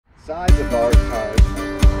Size of our tires.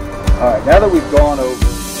 All right, now that we've gone over.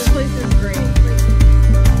 This place is great.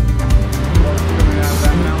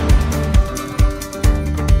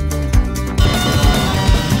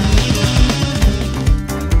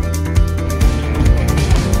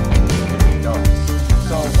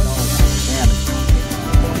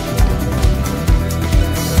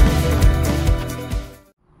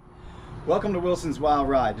 Welcome to Wilson's Wild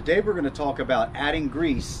Ride. Today we're going to talk about adding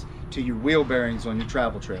grease to your wheel bearings on your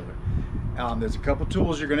travel trailer. There's a couple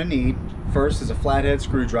tools you're going to need. First is a flathead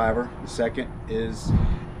screwdriver. The second is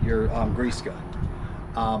your grease gun.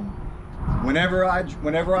 Whenever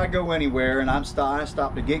I go anywhere and I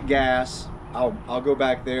stop to get gas, I'll go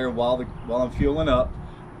back there while I'm fueling up.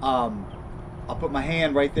 I'll put my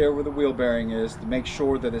hand right there where the wheel bearing is to make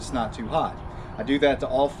sure that it's not too hot. I do that to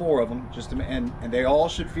all four of them, and they all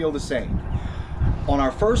should feel the same. On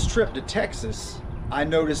our first trip to Texas, I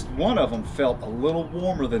noticed one of them felt a little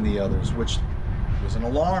warmer than the others, which was an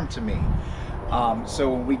alarm to me.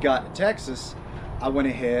 So when we got to Texas, I went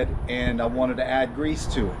ahead and I wanted to add grease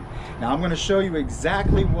to it. Now I'm going to show you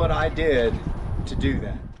exactly what I did to do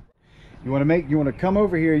that. You want to come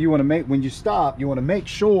over here. When you stop, you want to make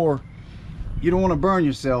sure you don't want to burn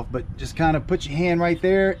yourself, but just kind of put your hand right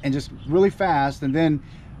there and just really fast, and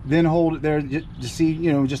then hold it there to see,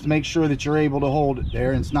 just to make sure that you're able to hold it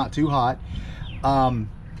there and it's not too hot.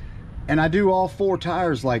 And I do all four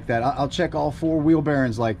tires like that. I'll check all four wheel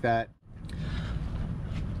bearings like that.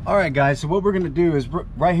 All right, guys, so what we're going to do is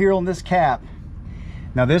right here on this cap.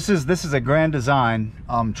 Now this is a Grand Design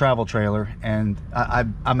travel trailer, and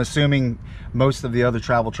I'm assuming most of the other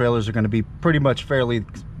travel trailers are going to be pretty much fairly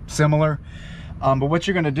similar. But what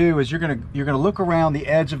you're going to do is you're going to look around the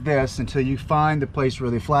edge of this until you find the place where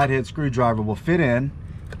the flathead screwdriver will fit in,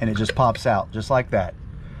 and it just pops out just like that.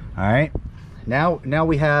 All right, now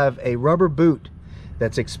we have a rubber boot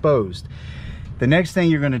that's exposed. The next thing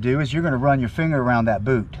you're going to do is you're going to run your finger around that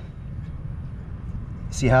boot.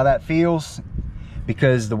 See how that feels?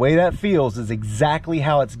 Because the way that feels is exactly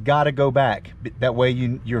how it's got to go back. That way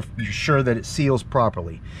you're sure that it seals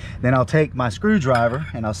properly. Then I'll take my screwdriver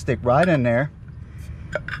and I'll stick right in there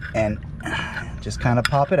and just kind of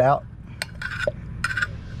pop it out.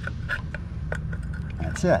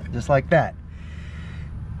 That's it, just like that.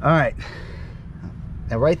 All right,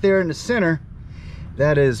 now right there in the center,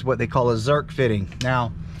 that is what they call a Zerk fitting.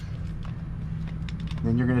 Now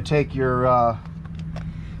then you're going to take your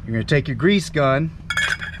grease gun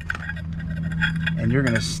and you're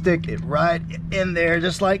going to stick it right in there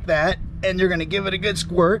just like that, and you're going to give it a good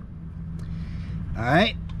squirt. All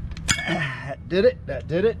right, that did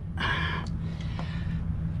it.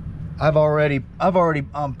 I've already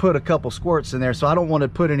put a couple squirts in there, so I don't want to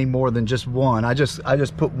put any more than just one. I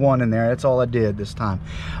just put one in there. That's all I did this time.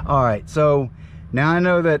 All right, so now I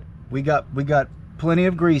know that we got plenty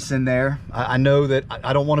of grease in there. I know that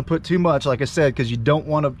I don't want to put too much, like I said, because you don't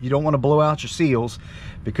want to blow out your seals,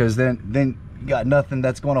 because then you got nothing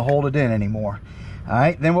that's going to hold it in anymore. All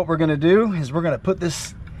right, then what we're going to do is we're going to put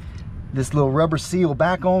this little rubber seal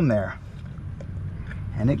back on there,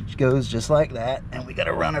 and it goes just like that, and we got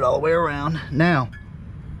to run it all the way around now.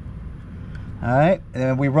 All right, and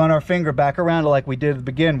then we run our finger back around it like we did to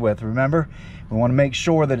begin with. Remember, we want to make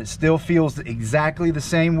sure that it still feels exactly the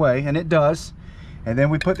same way, and it does. And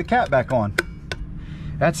then we put the cap back on.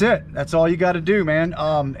 That's it. That's all you got to do, man.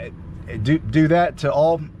 Do that to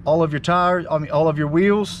all of your tires, all of your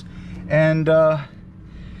wheels, and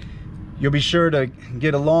you'll be sure to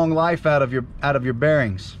get a long life out of your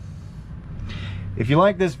bearings. If you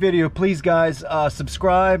like this video, please, guys,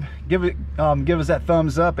 subscribe, give us that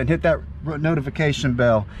thumbs up, and hit that notification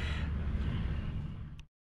bell.